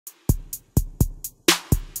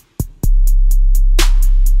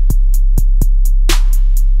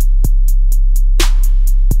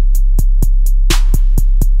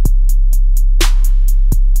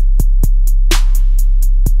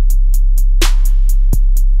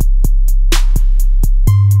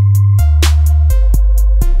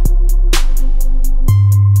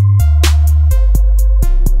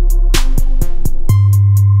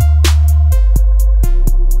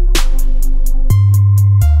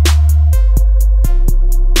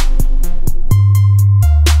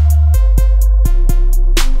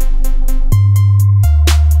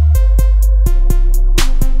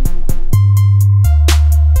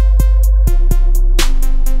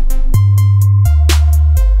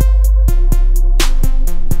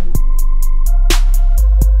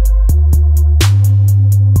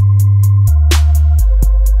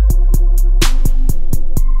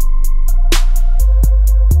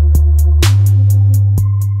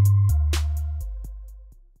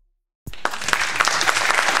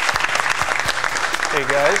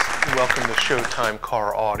Showtime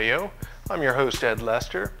Car Audio. I'm your host, Ed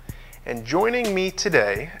Lester, and joining me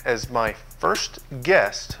today as my first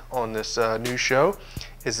guest on this new show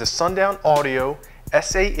is the Sundown Audio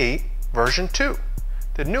SA-8 version 2,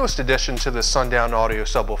 the newest addition to the Sundown Audio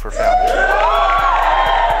Subwoofer family.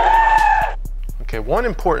 Okay, one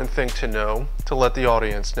important thing to know, to let the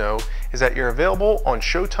audience know, is that you're available on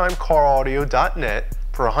ShowtimeCarAudio.net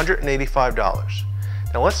for $185.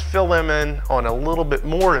 Now let's fill them in on a little bit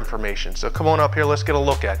more information. So come on up here, let's get a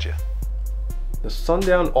look at you. The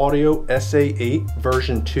Sundown Audio SA-8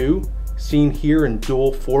 version 2, seen here in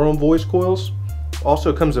dual 4-ohm voice coils,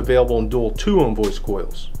 also comes available in dual 2-ohm voice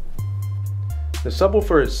coils. The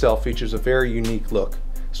subwoofer itself features a very unique look,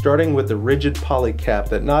 starting with the rigid poly cap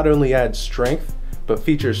that not only adds strength, but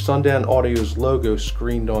features Sundown Audio's logo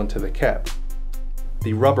screened onto the cap.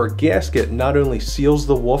 The rubber gasket not only seals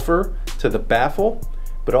the woofer to the baffle,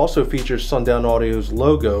 but also features Sundown Audio's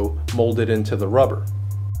logo molded into the rubber.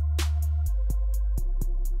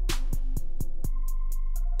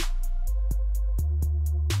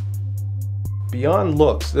 Beyond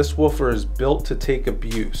looks, this woofer is built to take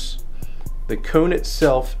abuse. The cone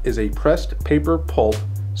itself is a pressed paper pulp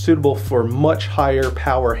suitable for much higher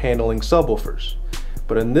power handling subwoofers.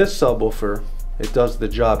 But in this subwoofer, it does the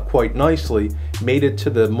job quite nicely, mated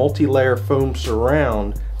to the multi-layer foam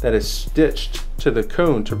surround that is stitched to the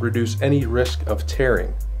cone to reduce any risk of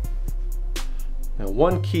tearing. Now,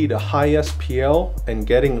 one key to high SPL and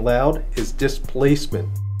getting loud is displacement.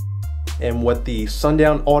 And what the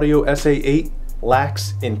Sundown Audio SA-8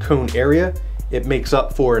 lacks in cone area, it makes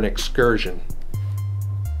up for in excursion.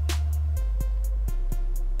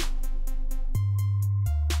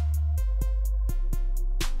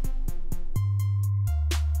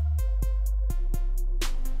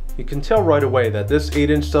 You can tell right away that this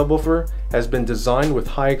 8-inch subwoofer has been designed with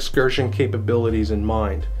high excursion capabilities in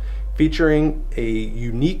mind, featuring a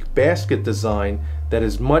unique basket design that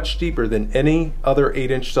is much deeper than any other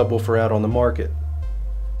 8-inch subwoofer out on the market.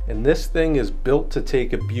 And this thing is built to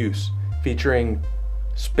take abuse, featuring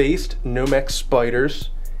spaced Nomex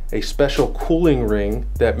spiders, a special cooling ring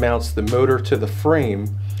that mounts the motor to the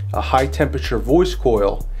frame, a high temperature voice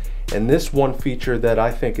coil, and this one feature that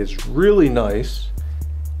I think is really nice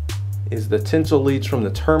is the tinsel leads from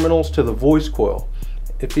the terminals to the voice coil.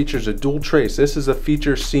 It features a dual trace. This is a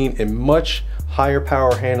feature seen in much higher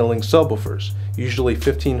power handling subwoofers, usually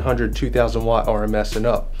 1500, 2000 watt RMS and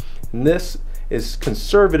up. And this is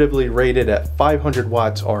conservatively rated at 500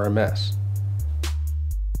 watts RMS.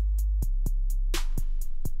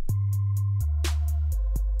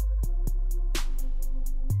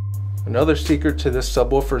 Another secret to this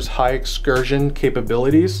subwoofer's high excursion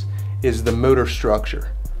capabilities is the motor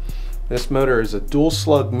structure. This motor is a dual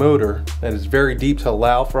slug motor that is very deep to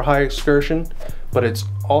allow for high excursion, but it's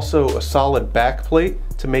also a solid back plate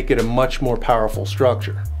to make it a much more powerful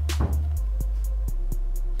structure.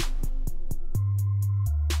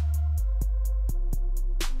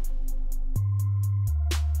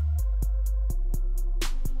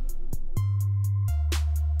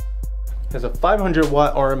 It has a 500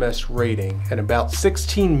 watt RMS rating and about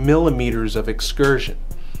 16 millimeters of excursion.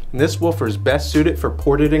 And this woofer is best suited for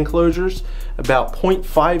ported enclosures, about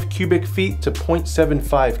 0.5 cubic feet to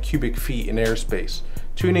 0.75 cubic feet in airspace.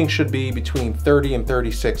 Tuning should be between 30 and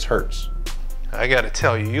 36 hertz. I gotta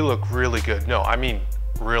tell you, you look really good. No, I mean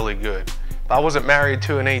really good. If I wasn't married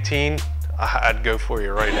to an 18, I'd go for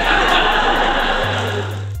you right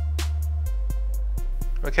now.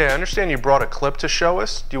 Okay, I understand you brought a clip to show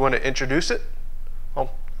us. Do you want to introduce it?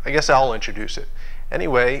 Well, I guess I'll introduce it.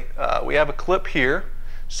 Anyway, we have a clip here.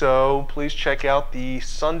 So please check out the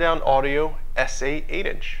Sundown Audio SA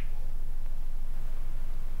 8-inch.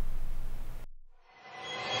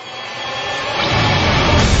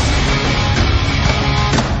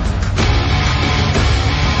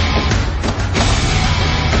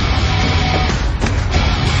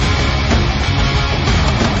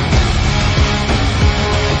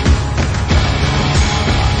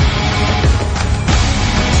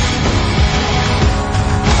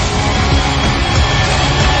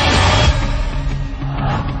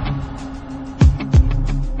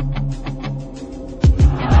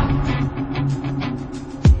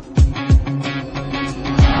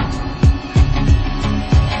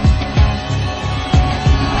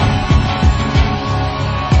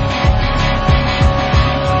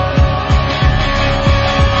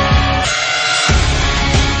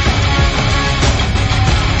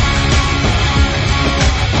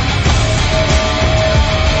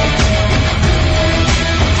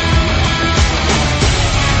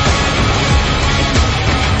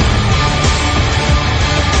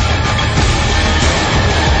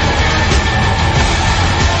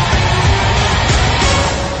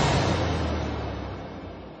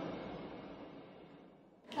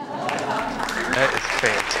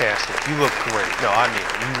 fantastic. You look great. No, I mean it.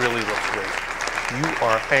 You really look great. You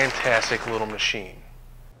are a fantastic little machine.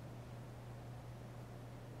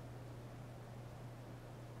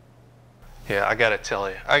 Yeah, I gotta tell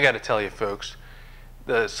you folks,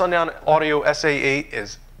 the Sundown Audio SA-8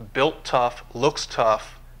 is built tough, looks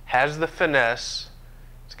tough, has the finesse,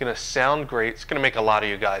 it's gonna sound great, it's gonna make a lot of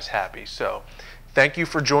you guys happy. So thank you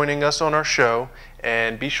for joining us on our show,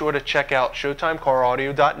 and be sure to check out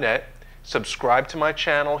showtimecaraudio.net, subscribe to my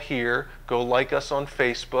channel here, go like us on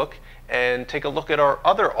Facebook, and take a look at our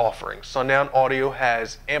other offerings. Sundown Audio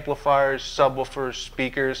has amplifiers, subwoofers,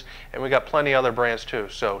 speakers, and we got plenty of other brands too,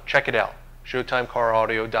 so check it out.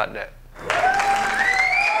 showtimecaraudio.net.